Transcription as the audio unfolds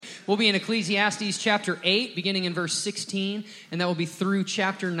We'll be in Ecclesiastes chapter 8, beginning in verse 16, and that will be through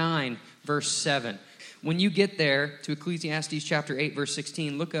chapter 9, verse 7. When you get there to Ecclesiastes chapter 8, verse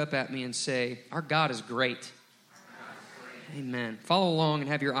 16, look up at me and say, "Our God is great." Amen. Follow along and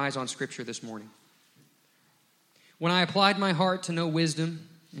have your eyes on Scripture this morning. When I applied my heart to know wisdom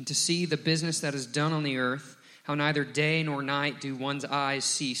and to see the business that is done on the earth, how neither day nor night do one's eyes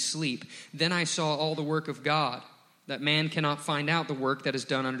see sleep, then I saw all the work of God, that man cannot find out the work that is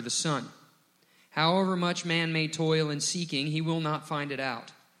done under the sun. However much man may toil in seeking, he will not find it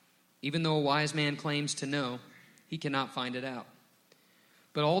out. Even though a wise man claims to know, he cannot find it out.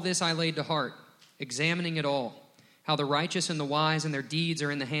 But all this I laid to heart, examining it all, how the righteous and the wise and their deeds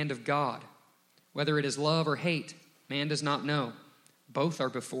are in the hand of God. Whether it is love or hate, man does not know. Both are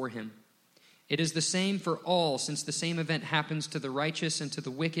before him. It is the same for all, since the same event happens to the righteous and to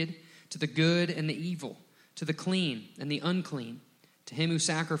the wicked, to the good and the evil, to the clean and the unclean, to him who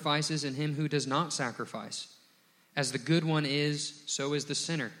sacrifices and him who does not sacrifice. As the good one is, so is the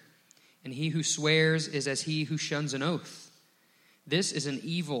sinner, and he who swears is as he who shuns an oath. This is an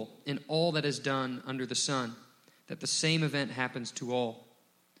evil in all that is done under the sun, that the same event happens to all.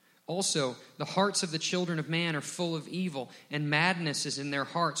 Also, the hearts of the children of man are full of evil, and madness is in their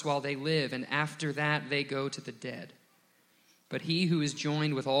hearts while they live, and after that they go to the dead. But he who is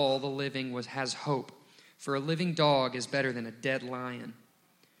joined with all the living has hope, for a living dog is better than a dead lion.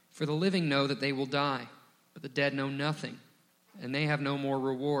 For the living know that they will die, but the dead know nothing, and they have no more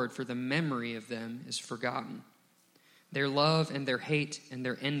reward, for the memory of them is forgotten. Their love and their hate and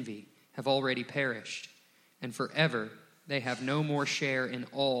their envy have already perished, and forever they have no more share in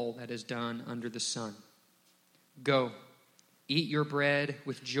all that is done under the sun. Go, eat your bread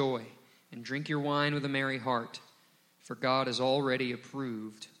with joy, and drink your wine with a merry heart, for God has already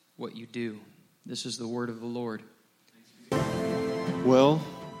approved what you do. This is the word of the Lord. Well,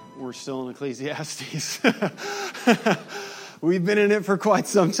 we're still in Ecclesiastes. We've been in it for quite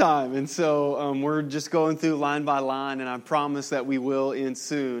some time, and so we're just going through line by line, and I promise that we will end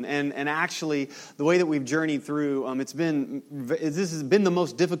soon. And actually, the way that we've journeyed through, this has been the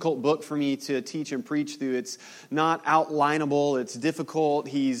most difficult book for me to teach and preach through. It's not outlineable, it's difficult.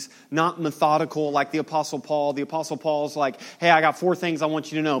 He's not methodical like the Apostle Paul. The Apostle Paul's like, hey, I got 4 things I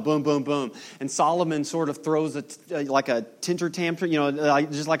want you to know, boom, boom, boom. And Solomon sort of throws like a tinter tantrum,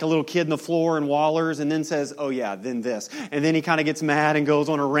 just like a little kid in the floor and wallers, and then says, oh yeah, then this. And then he kind of gets mad and goes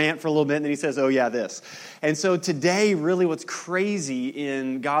on a rant for a little bit, and then he says, oh yeah, this. And so today, really what's crazy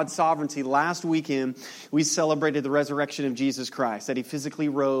in God's sovereignty, last weekend, we celebrated the resurrection of Jesus Christ, that he physically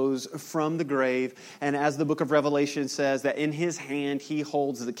rose from the grave, and as the book of Revelation says, that in his hand he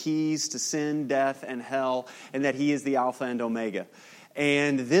holds the keys to sin, death, and hell, and that he is the Alpha and Omega.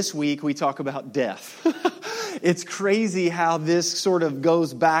 And this week, we talk about death. It's crazy how this sort of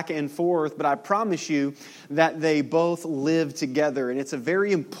goes back and forth, but I promise you that they both live together. And it's a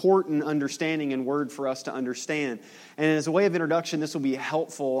very important understanding and word for us to understand. And as a way of introduction, this will be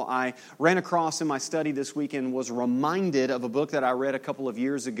helpful. I ran across in my study this weekend, was reminded of a book that I read a couple of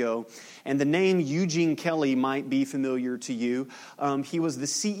years ago. And the name Eugene Kelly might be familiar to you. He was the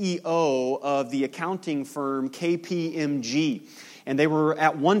CEO of the accounting firm KPMG. And they were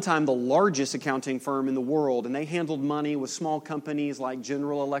at one time the largest accounting firm in the world, and they handled money with small companies like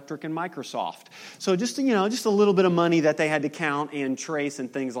General Electric and Microsoft. So just a little bit of money that they had to count and trace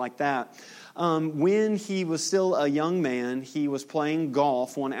and things like that. When he was still a young man, he was playing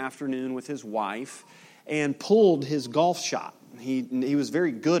golf one afternoon with his wife and pulled his golf shot. He was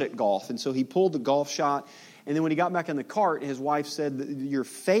very good at golf, and so he pulled the golf shot. And then when he got back in the cart, his wife said, "Your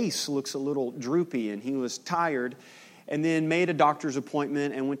face looks a little droopy," and he was tired. And then made a doctor's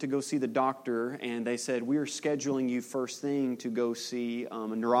appointment and went to go see the doctor. And they said, we are scheduling you first thing to go see a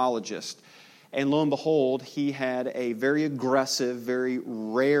neurologist. And lo and behold, he had a very aggressive, very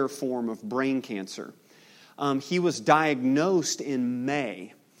rare form of brain cancer. He was diagnosed in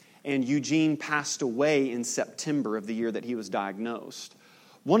May. And Eugene passed away in September of the year that he was diagnosed.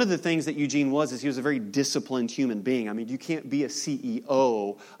 One of the things that Eugene was is he was a very disciplined human being. I mean, you can't be a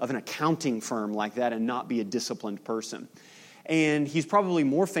CEO of an accounting firm like that and not be a disciplined person. And he's probably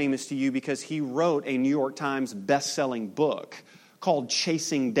more famous to you because he wrote a New York Times best-selling book called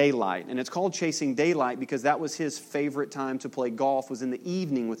Chasing Daylight. And it's called Chasing Daylight because that was his favorite time to play golf, was in the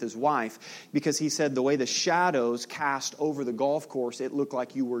evening with his wife, because he said the way the shadows cast over the golf course, it looked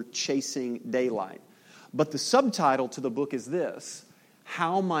like you were chasing daylight. But the subtitle to the book is this: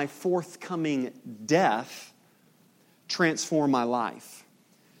 How My Forthcoming Death Transformed My Life.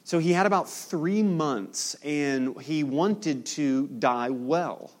 So he had about 3 months, and he wanted to die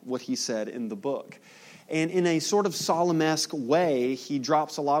well, what he said in the book. And in a sort of Solomesque way, he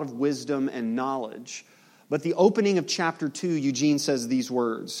drops a lot of wisdom and knowledge. But the opening of chapter 2, Eugene says these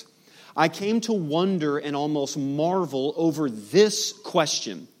words, "I came to wonder and almost marvel over this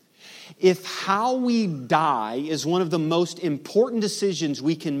question. If how we die is one of the most important decisions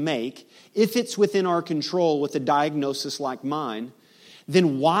we can make, if it's within our control with a diagnosis like mine,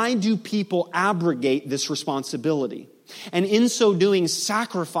 then why do people abrogate this responsibility? And in so doing,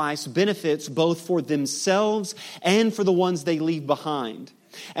 sacrifice benefits both for themselves and for the ones they leave behind.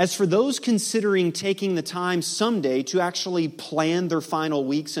 As for those considering taking the time someday to actually plan their final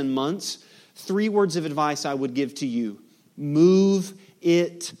weeks and months, 3 words of advice I would give to you. Move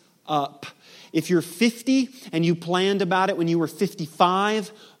it up. If you're 50 and you planned about it when you were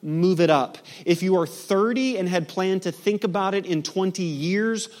 55, move it up. If you are 30 and had planned to think about it in 20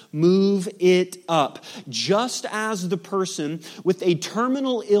 years, move it up. Just as the person with a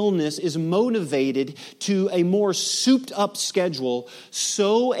terminal illness is motivated to a more souped up schedule,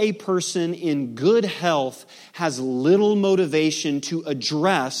 so a person in good health has little motivation to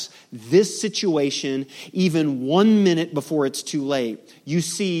address this situation even 1 minute before it's too late. You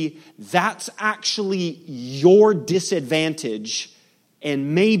see, that's actually your disadvantage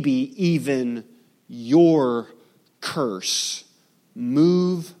and maybe even your curse.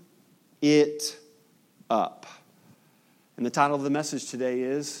 Move it up. And the title of the message today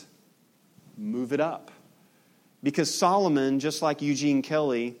is Move It Up. Because Solomon, just like Eugene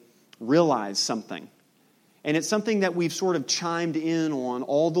Kelly, realized something. And it's something that we've sort of chimed in on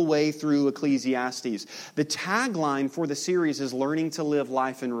all the way through Ecclesiastes. The tagline for the series is Learning to Live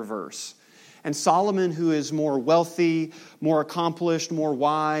Life in Reverse. And Solomon, who is more wealthy, more accomplished, more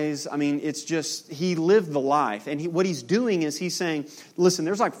wise, I mean, it's just, he lived the life. And what he's doing is he's saying, listen,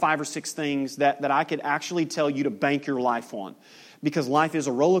 there's like 5 or 6 things that I could actually tell you to bank your life on. Because life is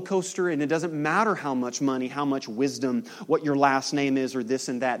a roller coaster, and it doesn't matter how much money, how much wisdom, what your last name is, or this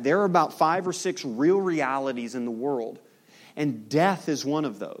and that. There are about 5 or 6 real realities in the world. And death is one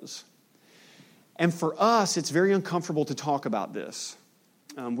of those. And for us, it's very uncomfortable to talk about this.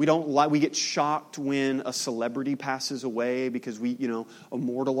 We get shocked when a celebrity passes away because we,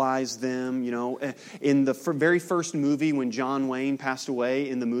 immortalize them. In the very first movie, when John Wayne passed away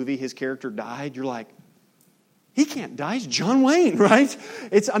in the movie, his character died. You're like, he can't die. He's John Wayne, right?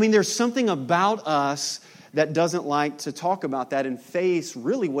 There's something about us that doesn't like to talk about that and face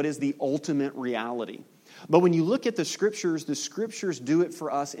really what is the ultimate reality. But when you look at the Scriptures do it for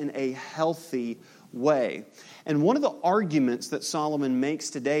us in a healthy way. And one of the arguments that Solomon makes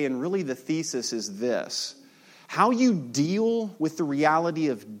today, and really the thesis, is this. How you deal with the reality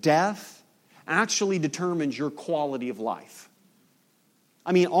of death actually determines your quality of life.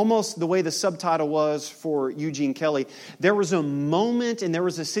 Almost the way the subtitle was for Eugene Kelly, there was a moment and there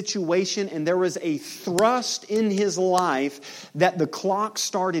was a situation and there was a thrust in his life that the clock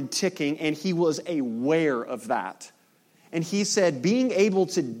started ticking, and he was aware of that. And he said, being able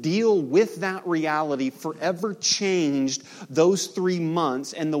to deal with that reality forever changed those 3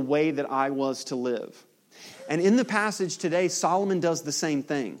 months and the way that I was to live. And in the passage today, Solomon does the same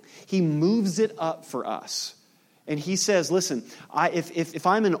thing. He moves it up for us. And he says, listen, if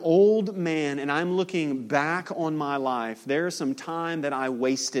I'm an old man and I'm looking back on my life, there's some time that I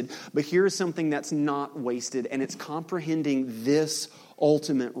wasted, but here's something that's not wasted, and it's comprehending this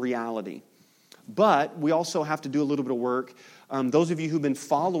ultimate reality. But we also have to do a little bit of work. Those of you who've been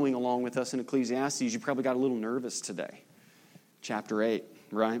following along with us in Ecclesiastes, you probably got a little nervous today. Chapter 8,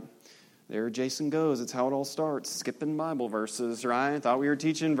 right? There Jason goes. It's how it all starts. Skipping Bible verses, right? I thought we were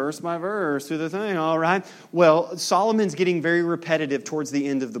teaching verse by verse through the thing, all right? Well, Solomon's getting very repetitive towards the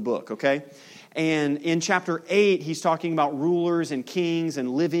end of the book, okay? And in chapter 8, he's talking about rulers and kings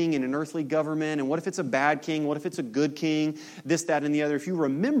and living in an earthly government. And what if it's a bad king? What if it's a good king? This, that, and the other. If you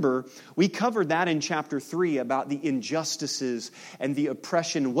remember, we covered that in chapter 3 about the injustices and the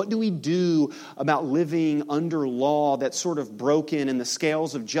oppression. What do we do about living under law that's sort of broken and the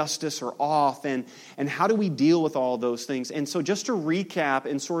scales of justice are off? And how do we deal with all those things? And so just to recap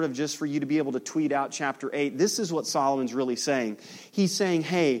and sort of just for you to be able to tweet out chapter 8, this is what Solomon's really saying. He's saying,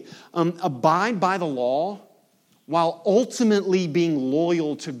 hey, abide by the law while ultimately being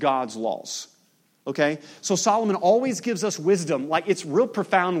loyal to God's laws. Okay? So Solomon always gives us wisdom, like it's real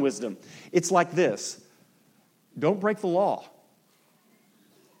profound wisdom. It's like this. Don't break the law.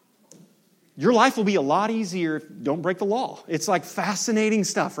 Your life will be a lot easier if you don't break the law. It's like fascinating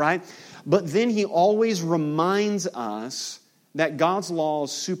stuff, right? But then he always reminds us that God's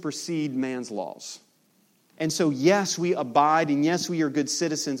laws supersede man's laws. And so, yes, we abide, and yes, we are good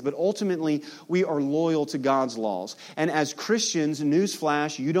citizens, but ultimately, we are loyal to God's laws. And as Christians,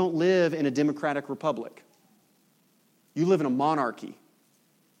 newsflash, you don't live in a democratic republic. You live in a monarchy.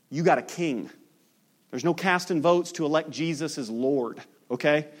 You got a king. There's no casting votes to elect Jesus as Lord,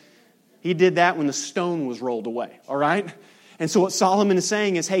 okay? He did that when the stone was rolled away, all right? And so what Solomon is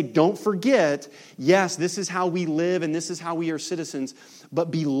saying is, hey, don't forget, yes, this is how we live and this is how we are citizens,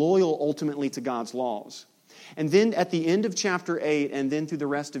 but be loyal ultimately to God's laws. And then at the end of chapter 8 and then through the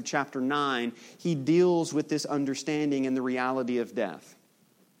rest of chapter 9, he deals with this understanding and the reality of death.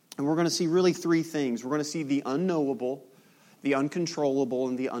 And we're going to see really three things. We're going to see the unknowable, the uncontrollable,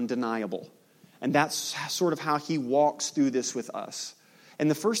 and the undeniable. And that's sort of how he walks through this with us. And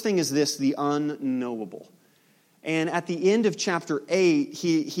the first thing is this, the unknowable. And at the end of chapter 8,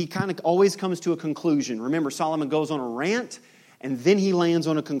 he kind of always comes to a conclusion. Remember, Solomon goes on a rant, and then he lands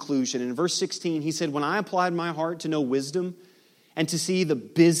on a conclusion. In verse 16, he said, when I applied my heart to know wisdom and to see the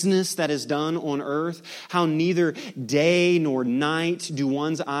business that is done on earth, how neither day nor night do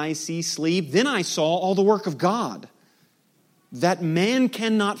one's eyes see sleep, then I saw all the work of God, that man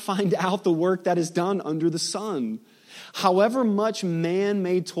cannot find out the work that is done under the sun. However much man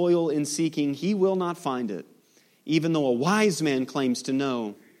may toil in seeking, he will not find it. Even though a wise man claims to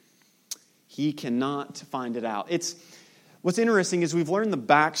know, he cannot find it out. What's interesting is we've learned the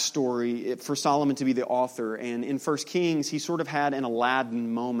backstory for Solomon to be the author. And in 1 Kings, he sort of had an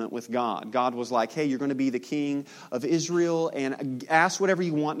Aladdin moment with God. God was like, hey, you're going to be the king of Israel, and ask whatever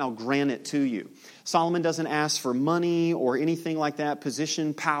you want and I'll grant it to you. Solomon doesn't ask for money or anything like that,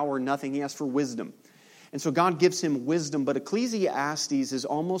 position, power, nothing. He asks for wisdom. And so God gives him wisdom, but Ecclesiastes is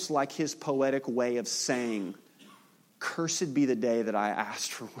almost like his poetic way of saying, cursed be the day that I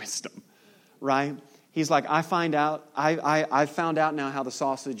asked for wisdom, right? He's like, I found out now how the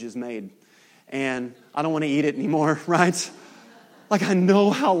sausage is made, and I don't want to eat it anymore, right? Like, I know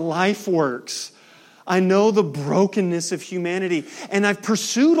how life works. I know the brokenness of humanity, and I've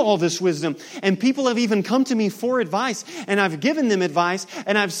pursued all this wisdom, and people have even come to me for advice, and I've given them advice,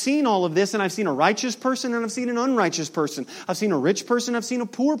 and I've seen all of this, and I've seen a righteous person, and I've seen an unrighteous person. I've seen a rich person, I've seen a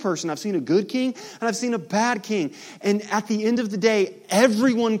poor person. I've seen a good king, and I've seen a bad king. And at the end of the day,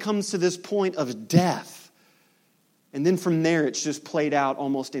 everyone comes to this point of death. And then from there, it's just played out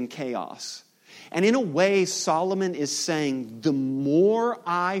almost in chaos. And in a way, Solomon is saying, the more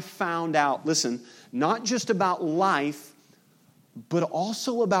I found out, listen, not just about life, but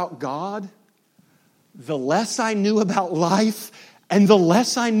also about God, the less I knew about life and the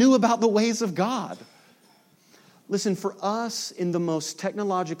less I knew about the ways of God. Listen, for us in the most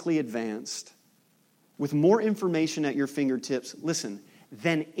technologically advanced, with more information at your fingertips, listen,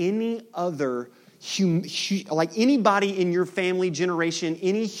 than any other like anybody in your family generation,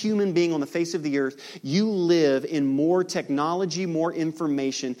 any human being on the face of the earth, you live in more technology, more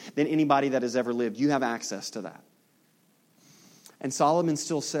information than anybody that has ever lived. You have access to that. And Solomon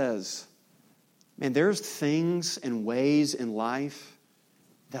still says, man, there's things and ways in life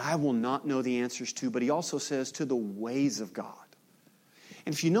that I will not know the answers to, but he also says to the ways of God.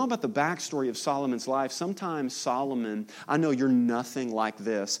 And if you know about the backstory of Solomon's life, sometimes Solomon, I know you're nothing like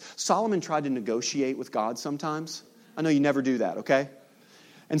this. Solomon tried to negotiate with God sometimes. I know you never do that, okay?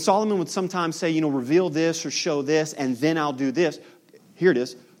 And Solomon would sometimes say, reveal this or show this, and then I'll do this. Here it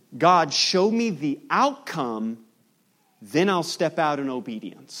is. God, show me the outcome, then I'll step out in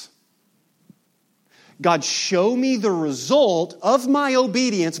obedience. God, show me the result of my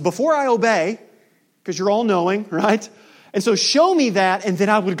obedience before I obey, because you're all knowing, right? And so show me that, and then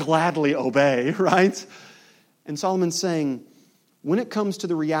I would gladly obey, right? And Solomon's saying, when it comes to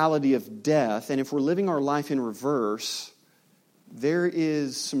the reality of death, and if we're living our life in reverse, there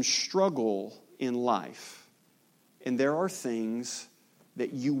is some struggle in life. And there are things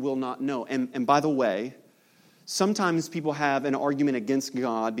that you will not know. And by the way, sometimes people have an argument against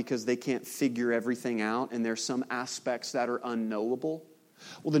God because they can't figure everything out, and there's some aspects that are unknowable.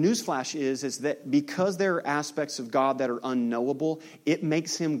 Well, the newsflash is that because there are aspects of God that are unknowable, it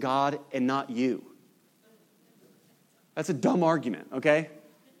makes him God and not you. That's a dumb argument, okay?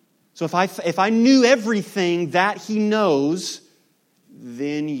 So if I knew everything that he knows,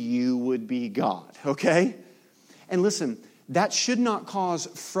 then you would be God, okay? And listen, that should not cause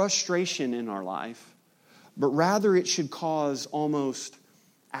frustration in our life, but rather it should cause almost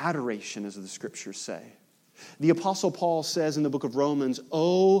adoration, as the scriptures say. The Apostle Paul says in the book of Romans,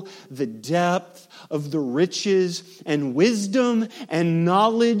 oh, the depth of the riches and wisdom and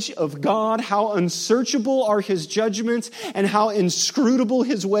knowledge of God, how unsearchable are his judgments and how inscrutable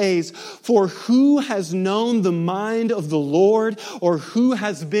his ways. For who has known the mind of the Lord, or who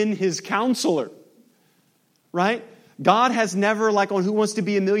has been his counselor? right? God has never, like on Who Wants to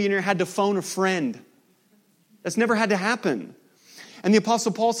Be a Millionaire, had to phone a friend. That's never had to happen. And the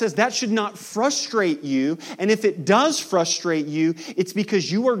Apostle Paul says that should not frustrate you. And if it does frustrate you, it's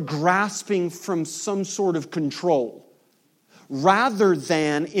because you are grasping from some sort of control rather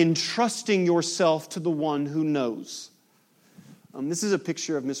than entrusting yourself to the one who knows. This is a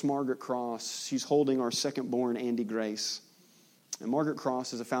picture of Miss Margaret Cross. She's holding our second-born, Andy Grace. And Margaret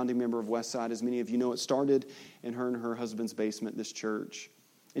Cross is a founding member of Westside. As many of you know, it started in her and her husband's basement, this church.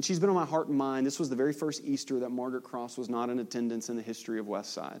 And she's been on my heart and mind. This was the very first Easter that Margaret Cross was not in attendance in the history of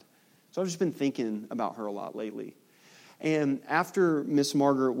Westside. So I've just been thinking about her a lot lately. And after Miss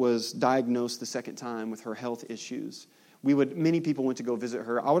Margaret was diagnosed the second time with her health issues, many people went to go visit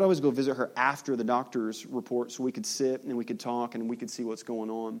her. I would always go visit her after the doctor's report so we could sit and we could talk and we could see what's going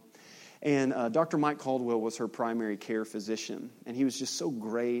on. And Dr. Mike Caldwell was her primary care physician. And he was just so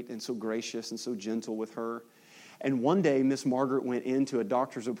great and so gracious and so gentle with her. And one day, Miss Margaret went into a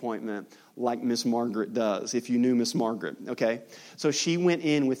doctor's appointment like Miss Margaret does, if you knew Miss Margaret, okay? So she went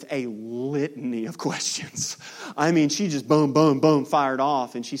in with a litany of questions. I mean, she just boom, boom, boom, fired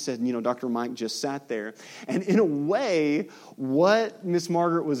off. And she said, Dr. Mike just sat there. And in a way, what Miss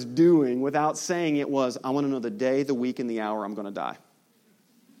Margaret was doing without saying it was, I want to know the day, the week, and the hour I'm going to die.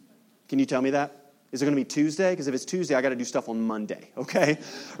 Can you tell me that? Is it going to be Tuesday? Because if it's Tuesday, I got to do stuff on Monday, okay?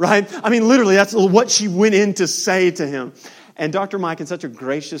 Right? I mean, literally, that's what she went in to say to him. And Dr. Mike, in such a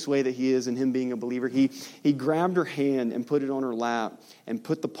gracious way that he is, and him being a believer, he grabbed her hand and put it on her lap and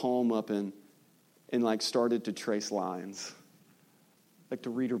put the palm up and like started to trace lines, like to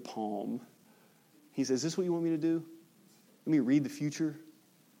read her palm. He says, is this what you want me to do? Let me read the future?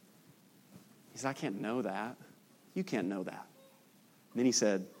 He said, I can't know that. You can't know that. And then he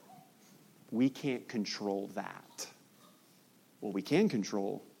said, we can't control that. What we can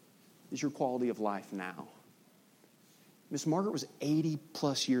control is your quality of life now. Miss Margaret was 80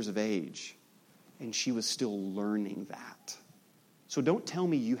 plus years of age, and she was still learning that. So don't tell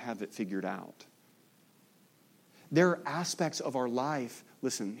me you have it figured out. There are aspects of our life,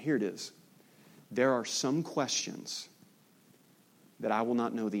 listen, here it is. There are some questions that I will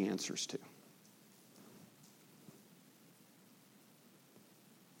not know the answers to.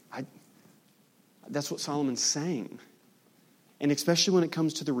 That's what Solomon's saying. And especially when it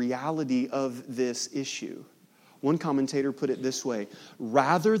comes to the reality of this issue. One commentator put it this way: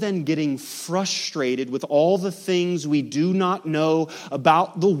 rather than getting frustrated with all the things we do not know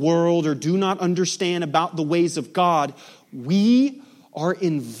about the world or do not understand about the ways of God, we are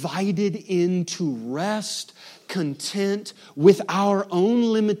invited into rest, content with our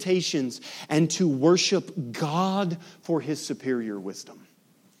own limitations, and to worship God for His superior wisdom.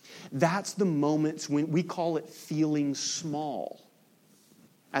 That's the moments when we call it feeling small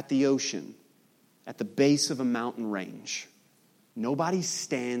at the ocean, at the base of a mountain range. Nobody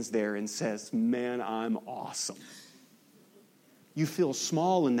stands there and says, man, I'm awesome. You feel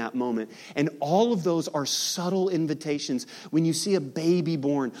small in that moment. And all of those are subtle invitations. When you see a baby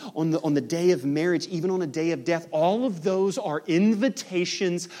born, on the day of marriage, even on a day of death, all of those are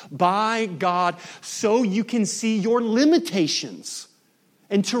invitations by God so you can see your limitations.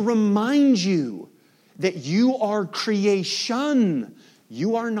 And to remind you that you are creation.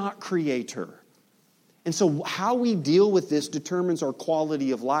 You are not creator. And so how we deal with this determines our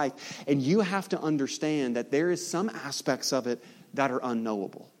quality of life. And you have to understand that there is some aspects of it that are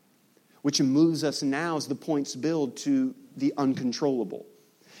unknowable. Which moves us now, as the points build, to the uncontrollable.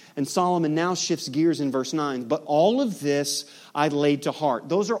 And Solomon now shifts gears in verse 9. But all of this I laid to heart.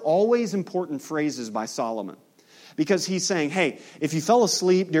 Those are always important phrases by Solomon. Because he's saying, hey, if you fell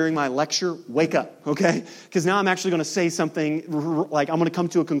asleep during my lecture, wake up, okay? Because now I'm actually going to say something, like I'm going to come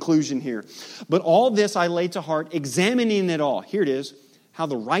to a conclusion here. But all this I laid to heart, examining it all. Here it is. How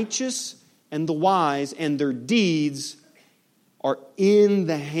the righteous and the wise and their deeds are in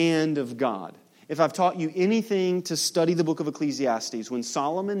the hand of God. If I've taught you anything to study the book of Ecclesiastes, when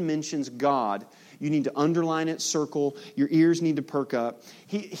Solomon mentions God, you need to underline it, circle, your ears need to perk up.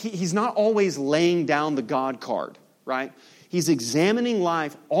 He's not always laying down the God card, right? He's examining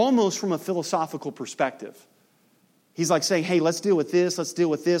life almost from a philosophical perspective. He's like saying, hey, let's deal with this,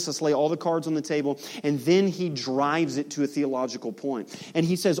 let's lay all the cards on the table. And then he drives it to a theological point. And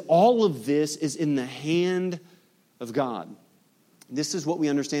he says all of this is in the hand of God. This is what we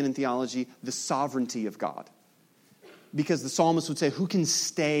understand in theology, the sovereignty of God. Because the psalmist would say, who can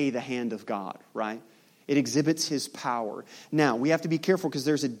stay the hand of God, right? It exhibits His power. Now, we have to be careful because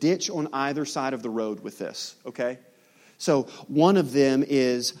there's a ditch on either side of the road with this, okay? So one of them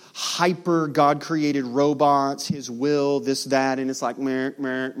is hyper God-created robots, his will, this, that, and it's like, merk,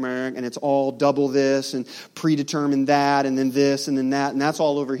 merk, merk, and it's all double this and predetermined that, and then this, and then that, and that's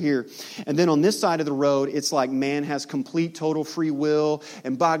all over here. And then on this side of the road, it's like man has complete, total free will,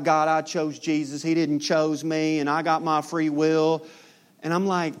 and by God, I chose Jesus. He didn't chose me, and I got my free will. And I'm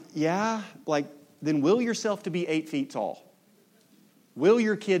like, yeah, like, then will yourself to be 8 feet tall. Will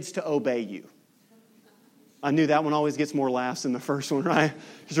your kids to obey you? I knew that one always gets more laughs than the first one, right?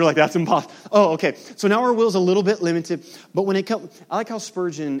 Because you're like, that's impossible. Oh, okay. So now our will's a little bit limited. But when it comes, I like how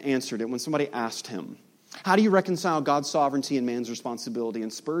Spurgeon answered it when somebody asked him, how do you reconcile God's sovereignty and man's responsibility?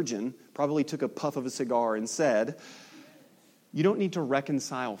 And Spurgeon probably took a puff of a cigar and said, you don't need to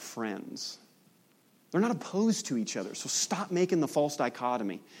reconcile friends. They're not opposed to each other. So stop making the false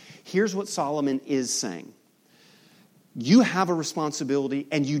dichotomy. Here's what Solomon is saying. You have a responsibility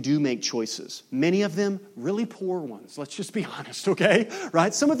and you do make choices. Many of them really poor ones. Let's just be honest, okay?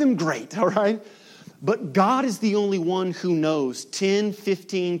 Right? Some of them great, all right? But God is the only one who knows 10,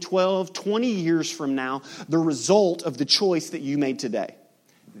 15, 12, 20 years from now the result of the choice that you made today.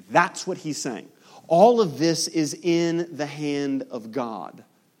 That's what he's saying. All of this is in the hand of God.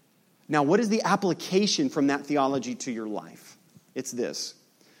 Now, what is the application from that theology to your life? It's this.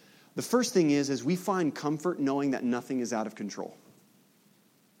 The first thing is we find comfort knowing that nothing is out of control.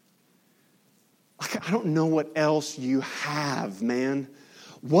 I don't know what else you have, man.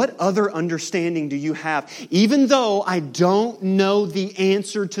 What other understanding do you have? Even though I don't know the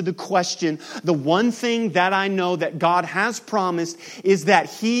answer to the question, the one thing that I know that God has promised is that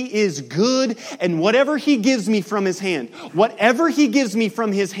He is good, and whatever He gives me from His hand, whatever He gives me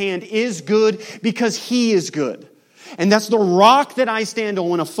from His hand is good because He is good. And that's the rock that I stand on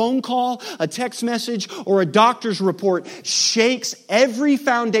when a phone call, a text message, or a doctor's report shakes every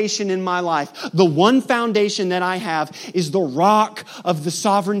foundation in my life. The one foundation that I have is the rock of the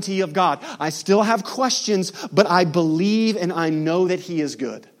sovereignty of God. I still have questions, but I believe and I know that He is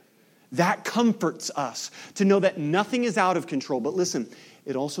good. That comforts us to know that nothing is out of control. But listen,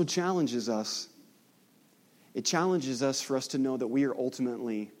 it also challenges us. It challenges us for us to know that we are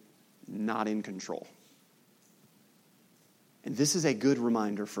ultimately not in control. And this is a good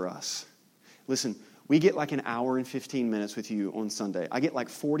reminder for us. Listen, we get like an hour and 15 minutes with you on Sunday. I get like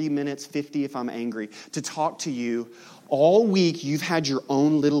 40 minutes, 50 if I'm angry, to talk to you. All week, you've had your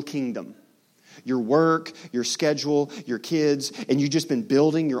own little kingdom. Your work, your schedule, your kids, and you've just been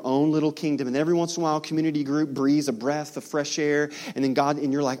building your own little kingdom. And every once in a while, community group breathes a breath of fresh air, and then God,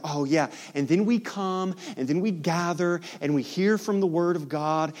 and you're like, oh yeah. And then we come, and then we gather, and we hear from the Word of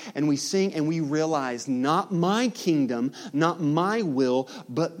God, and we sing, and we realize, not my kingdom, not my will,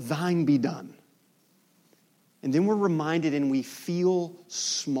 but thine be done. And then we're reminded, and we feel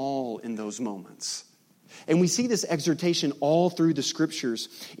small in those moments. And we see this exhortation all through the Scriptures.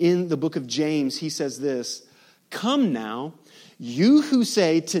 In the book of James, he says this, come now, you who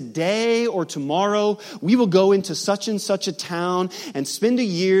say today or tomorrow we will go into such and such a town and spend a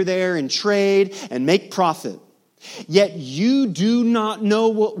year there and trade and make profit. Yet you do not know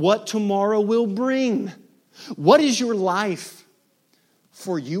what tomorrow will bring. What is your life?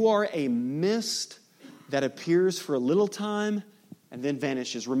 For you are a mist that appears for a little time and then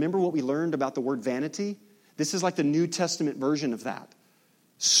vanishes. Remember what we learned about the word vanity? This is like the New Testament version of that.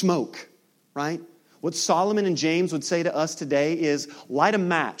 Smoke, right? What Solomon and James would say to us today is light a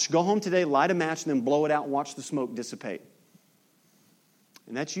match. Go home today, light a match, and then blow it out and watch the smoke dissipate.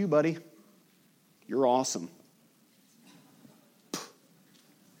 And that's you, buddy. You're awesome.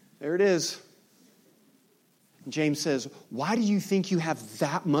 There it is. James says, why do you think you have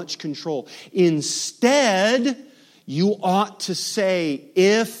that much control? Instead, you ought to say,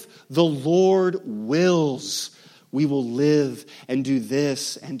 if the Lord wills, we will live and do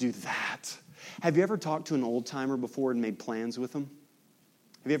this and do that. Have you ever talked to an old timer before and made plans with them?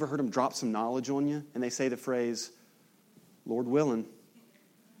 Have you ever heard them drop some knowledge on you? And they say the phrase, Lord willing.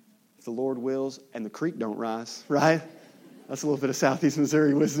 If the Lord wills and the creek don't rise, right? That's a little bit of Southeast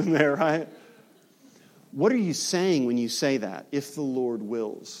Missouri wisdom there, right? What are you saying when you say that? If the Lord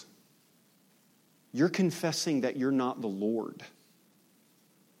wills. You're confessing that you're not the Lord.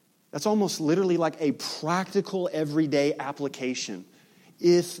 That's almost literally like a practical everyday application.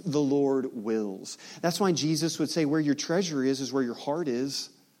 If the Lord wills. That's why Jesus would say where your treasure is where your heart is.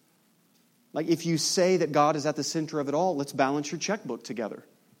 Like if you say that God is at the center of it all, let's balance your checkbook together.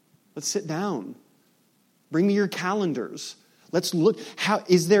 Let's sit down. Bring me your calendars. Let's look,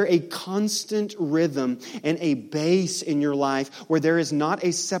 is there a constant rhythm and a base in your life where there is not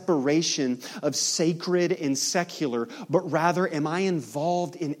a separation of sacred and secular, but rather am I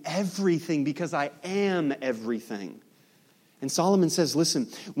involved in everything because I am everything? And Solomon says, listen,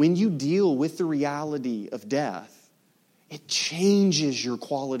 when you deal with the reality of death, it changes your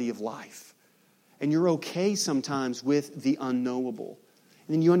quality of life. And you're okay sometimes with the unknowable.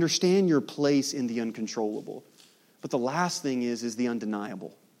 And then you understand your place in the uncontrollable. But the last thing is the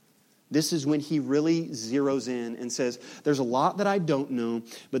undeniable. This is when he really zeroes in and says, there's a lot that I don't know,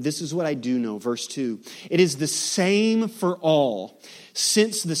 but this is what I do know. Verse 2, it is the same for all,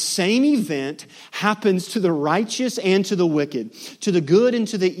 since the same event happens to the righteous and to the wicked, to the good and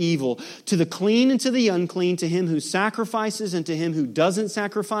to the evil, to the clean and to the unclean, to him who sacrifices and to him who doesn't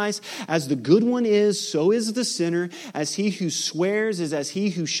sacrifice. As the good one is, so is the sinner. As he who swears is as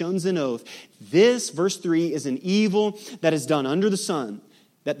he who shuns an oath. This, verse 3, is an evil that is done under the sun,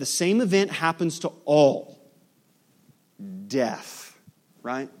 that the same event happens to all. Death,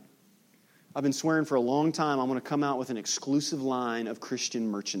 right? I've been swearing for a long time I'm going to come out with an exclusive line of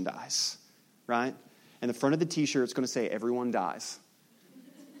Christian merchandise, right? And the front of the t-shirt is going to say, everyone dies.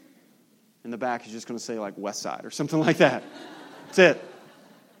 And the back is just going to say, like, West Side or something like that. That's it.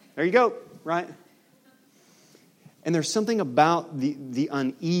 There you go, right? And there's something about the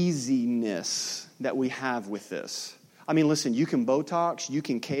uneasiness that we have with this. I mean, listen, you can Botox, you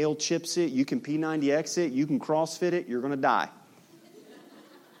can kale chips it, you can P90X it, you can CrossFit it, you're going to die.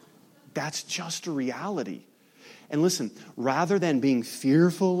 That's just a reality. And listen, rather than being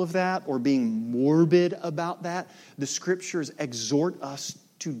fearful of that or being morbid about that, the Scriptures exhort us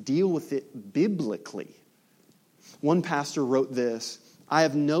to deal with it biblically. One pastor wrote this, I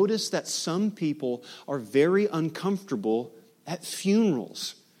have noticed that some people are very uncomfortable at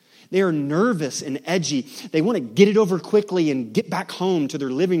funerals. They are nervous and edgy. They want to get it over quickly and get back home to their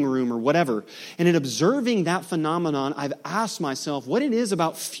living room or whatever. And in observing that phenomenon, I've asked myself what it is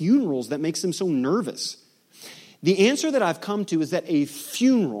about funerals that makes them so nervous. The answer that I've come to is that a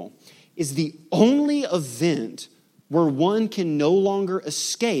funeral is the only event where one can no longer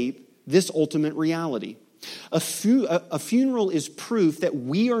escape this ultimate reality. A funeral is proof that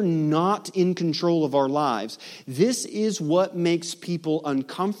we are not in control of our lives. This is what makes people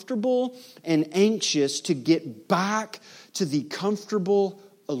uncomfortable and anxious to get back to the comfortable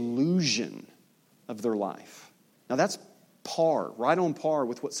illusion of their life. Now that's right on par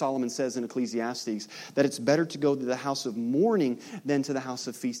with what Solomon says in Ecclesiastes, that it's better to go to the house of mourning than to the house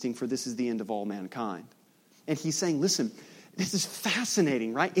of feasting, for this is the end of all mankind. And he's saying, listen, this is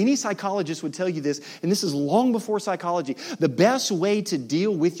fascinating, right? Any psychologist would tell you this, and this is long before psychology. The best way to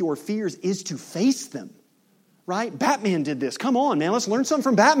deal with your fears is to face them, right? Batman did this. Come on, man, let's learn something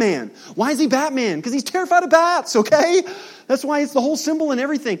from Batman. Why is he Batman? Because he's terrified of bats, okay? That's why it's the whole symbol and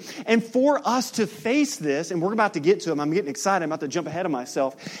everything. And for us to face this, and we're about to get to him, I'm getting excited, I'm about to jump ahead of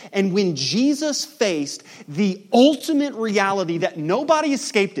myself. And when Jesus faced the ultimate reality that nobody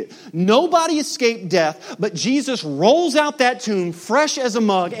escaped it, nobody escaped death, but Jesus rolls out that tomb fresh as a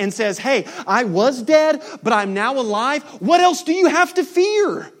mug and says, hey, I was dead, but I'm now alive. What else do you have to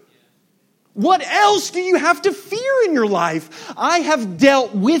fear? What else do you have to fear in your life? I have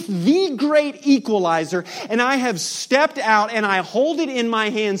dealt with the great equalizer, and I have stepped out and I hold it in my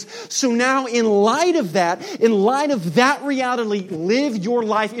hands. So now in light of that reality, live your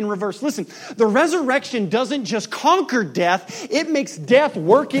life in reverse. Listen, the resurrection doesn't just conquer death, it makes death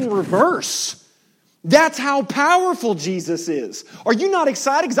work in reverse. That's how powerful Jesus is. Are you not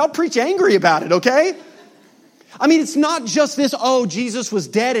excited? Because I'll preach angry about it, okay? I mean, it's not just this, Jesus was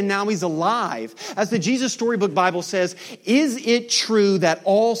dead and now he's alive. As the Jesus Storybook Bible says, is it true that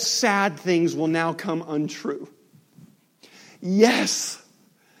all sad things will now come untrue? Yes.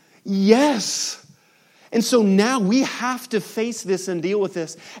 Yes. And so now we have to face this and deal with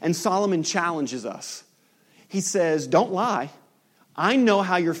this. And Solomon challenges us. He says, don't lie. I know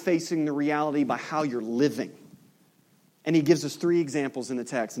how you're facing the reality by how you're living. And he gives us 3 examples in the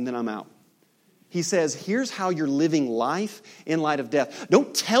text, and then I'm out. He says, here's how you're living life in light of death.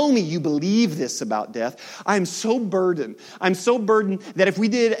 Don't tell me you believe this about death. I'm so burdened. That if we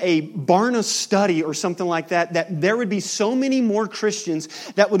did a Barna study or something like that, that there would be so many more Christians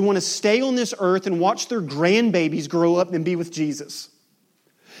that would want to stay on this earth and watch their grandbabies grow up and be with Jesus.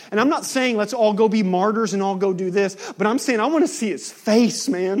 And I'm not saying let's all go be martyrs and all go do this, but I'm saying I want to see his face,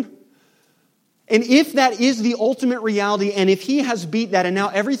 man. And if that is the ultimate reality, and if he has beat that, and now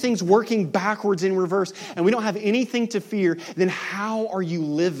everything's working backwards in reverse, and we don't have anything to fear, then how are you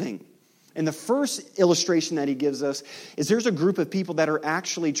living? And the first illustration that he gives us is there's a group of people that are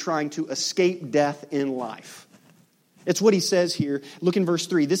actually trying to escape death in life. It's what he says here. Look in verse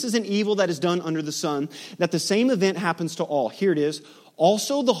 3. This is an evil that is done under the sun, that the same event happens to all. Here it is.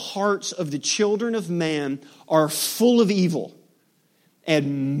 Also the hearts of the children of man are full of evil.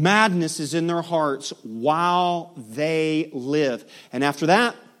 and madness is in their hearts while they live. And after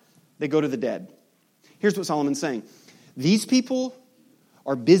that, they go to the dead. Here's what Solomon's saying. These people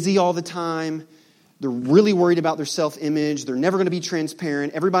are busy all the time. They're really worried about their self-image. They're never going to be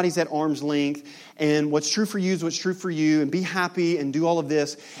transparent. Everybody's at arm's length. And what's true for you is what's true for you. And be happy and do all of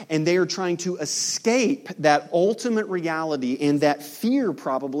this. And they are trying to escape that ultimate reality and that fear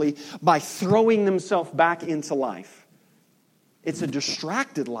probably by throwing themselves back into life. It's a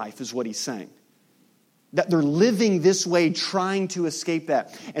distracted life is what he's saying. That they're living this way, trying to escape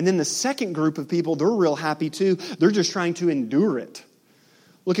that. And then the second group of people, they're real happy too. They're just trying to endure it.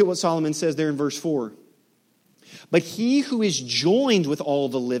 Look at what Solomon says there in verse 4. But he who is joined with all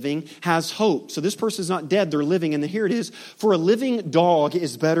the living has hope. So this person's not dead, they're living. And here it is. For a living dog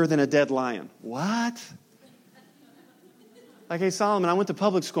is better than a dead lion. What? Like, hey, Solomon, I went to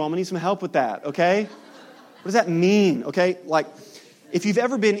public school. I'm going to need some help with that, okay? What does that mean, okay? Like, if you've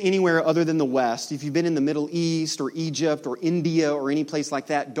ever been anywhere other than the West, if you've been in the Middle East or Egypt or India or any place like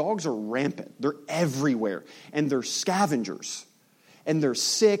that, dogs are rampant. They're everywhere. And they're scavengers. And they're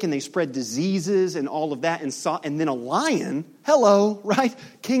sick and they spread diseases and all of that. And then a lion, hello, right?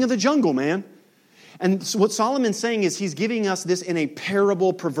 King of the jungle, man. And so what Solomon's saying is he's giving us this in a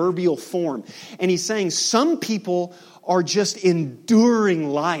parable, proverbial form. And he's saying some people are just enduring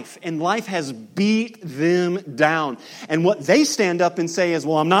life. And life has beat them down. And what they stand up and say is,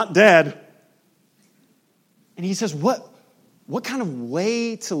 well, I'm not dead. And he says, what kind of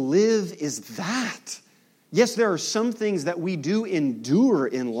way to live is that? Yes, there are some things that we do endure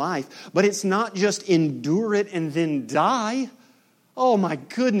in life, but it's not just endure it and then die. Oh my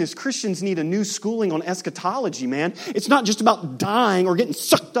goodness, Christians need a new schooling on eschatology, man. It's not just about dying or getting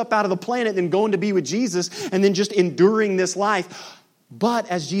sucked up out of the planet and going to be with Jesus and then just enduring this life. But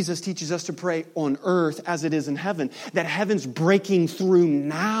as Jesus teaches us to pray on earth as it is in heaven, that heaven's breaking through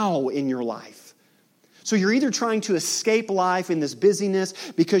now in your life. So you're either trying to escape life in this busyness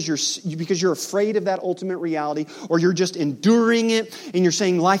because you're afraid of that ultimate reality, or you're just enduring it and you're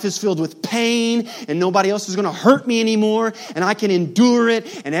saying life is filled with pain and nobody else is going to hurt me anymore and I can endure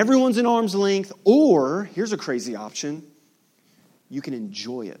it and everyone's in arm's length. Or, here's a crazy option, you can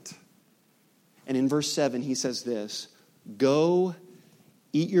enjoy it. And in verse 7 he says this, go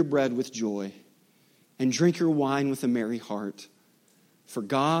eat your bread with joy and drink your wine with a merry heart, for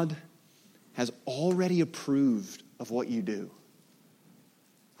God has already approved of what you do.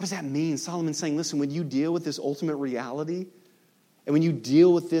 What does that mean? Solomon's saying, listen, when you deal with this ultimate reality, and when you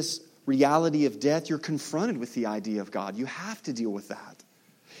deal with this reality of death, you're confronted with the idea of God. You have to deal with that.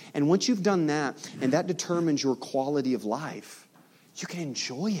 And once you've done that, and that determines your quality of life, you can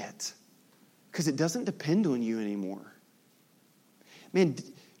enjoy it. Because it doesn't depend on you anymore. Man,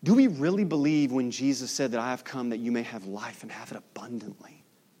 do we really believe when Jesus said that I have come that you may have life and have it abundantly?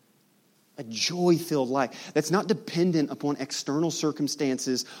 A joy-filled life that's not dependent upon external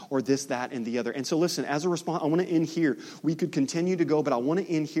circumstances or this, that, and the other. And so listen, as a response, I want to end here. We could continue to go, but I want to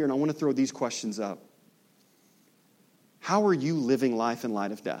end here and I want to throw these questions up. How are you living life in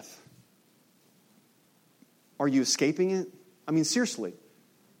light of death? Are you escaping it? I mean, seriously.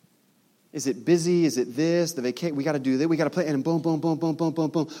 Is it busy? Is it this? The vacation? We got to do that. We got to play. And boom, boom, boom, boom, boom, boom,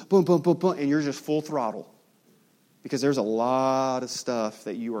 boom, boom, boom, boom, boom. And you're just full throttle. Because there's a lot of stuff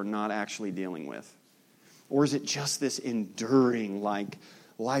that you are not actually dealing with. Or is it just this enduring, like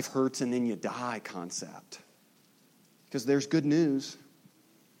life hurts and then you die concept? Because there's good news.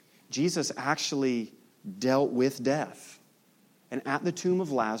 Jesus actually dealt with death. And at the tomb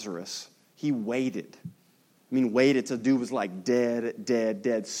of Lazarus, he waited. I mean, waited till dude was like dead, dead,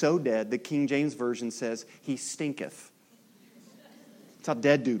 dead. So dead, the King James Version says, he stinketh. That's how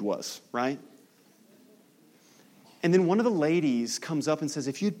dead dude was, right? And then one of the ladies comes up and says,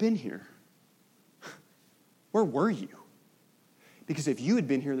 if you'd been here, where were you? Because if you had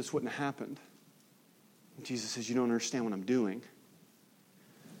been here, this wouldn't have happened. And Jesus says, you don't understand what I'm doing.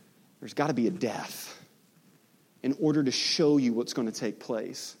 There's got to be a death in order to show you what's going to take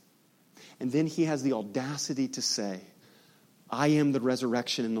place. And then he has the audacity to say, I am the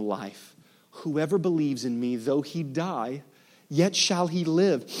resurrection and the life. Whoever believes in me, though he die, yet shall he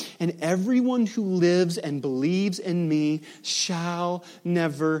live. And everyone who lives and believes in me shall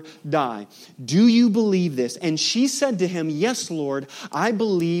never die. Do you believe this? And she said to him, yes, Lord, I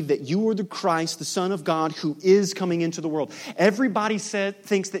believe that you are the Christ, the Son of God, who is coming into the world. Everybody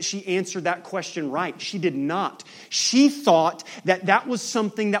thinks that she answered that question right. She did not. She thought that that was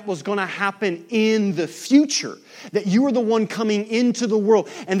something that was going to happen in the future. That you are the one coming into the world.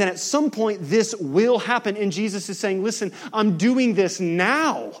 And that at some point this will happen. And Jesus is saying, listen, I'm doing this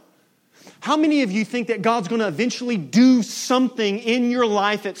now. How many of you think that God's going to eventually do something in your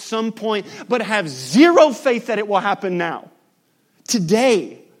life at some point, but have zero faith that it will happen now?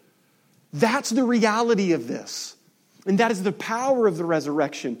 Today. That's the reality of this. And that is the power of the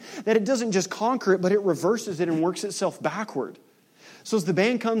resurrection. That it doesn't just conquer it, but it reverses it and works itself backward. So as the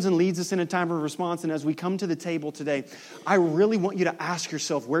band comes and leads us in a time of response, and as we come to the table today, I really want you to ask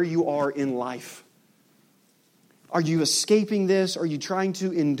yourself where you are in life. Are you escaping this? Are you trying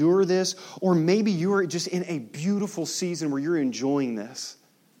to endure this? Or maybe you are just in a beautiful season where you're enjoying this.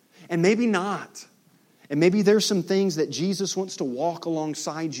 And maybe not. And maybe there's some things that Jesus wants to walk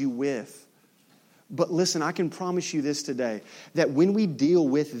alongside you with. But listen, I can promise you this today, that when we deal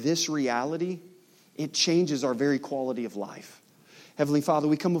with this reality, it changes our very quality of life. Heavenly Father,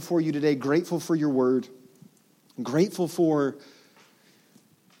 we come before you today grateful for your word, grateful for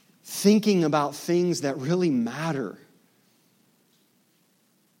thinking about things that really matter.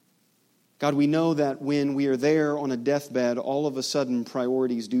 God, we know that when we are there on a deathbed, all of a sudden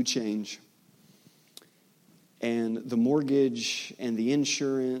priorities do change. And the mortgage and the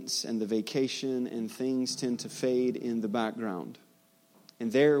insurance and the vacation and things tend to fade in the background.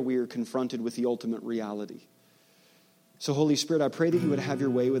 And there we are confronted with the ultimate reality. So Holy Spirit, I pray that you would have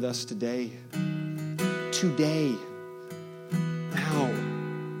your way with us today. Today. Now.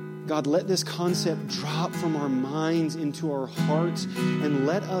 God, let this concept drop from our minds into our hearts and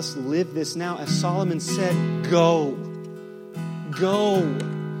let us live this now. As Solomon said, go. Go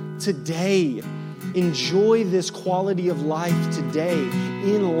today. Enjoy this quality of life today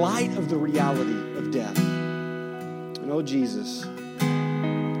in light of the reality of death. And oh, Jesus,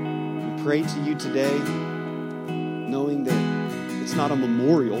 we pray to you today knowing that it's not a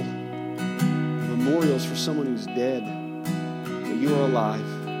memorial. A memorial is for someone who's dead, but you are alive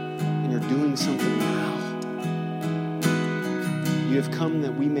and you're doing something now. You have come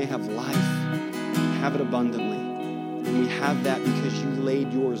that we may have life, have it abundantly. And we have that because you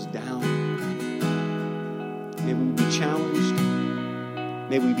laid yours down. May we be challenged.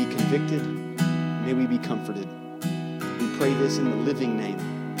 May we be convicted. May we be comforted. We pray this in the living name,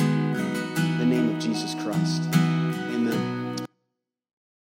 the name of Jesus Christ.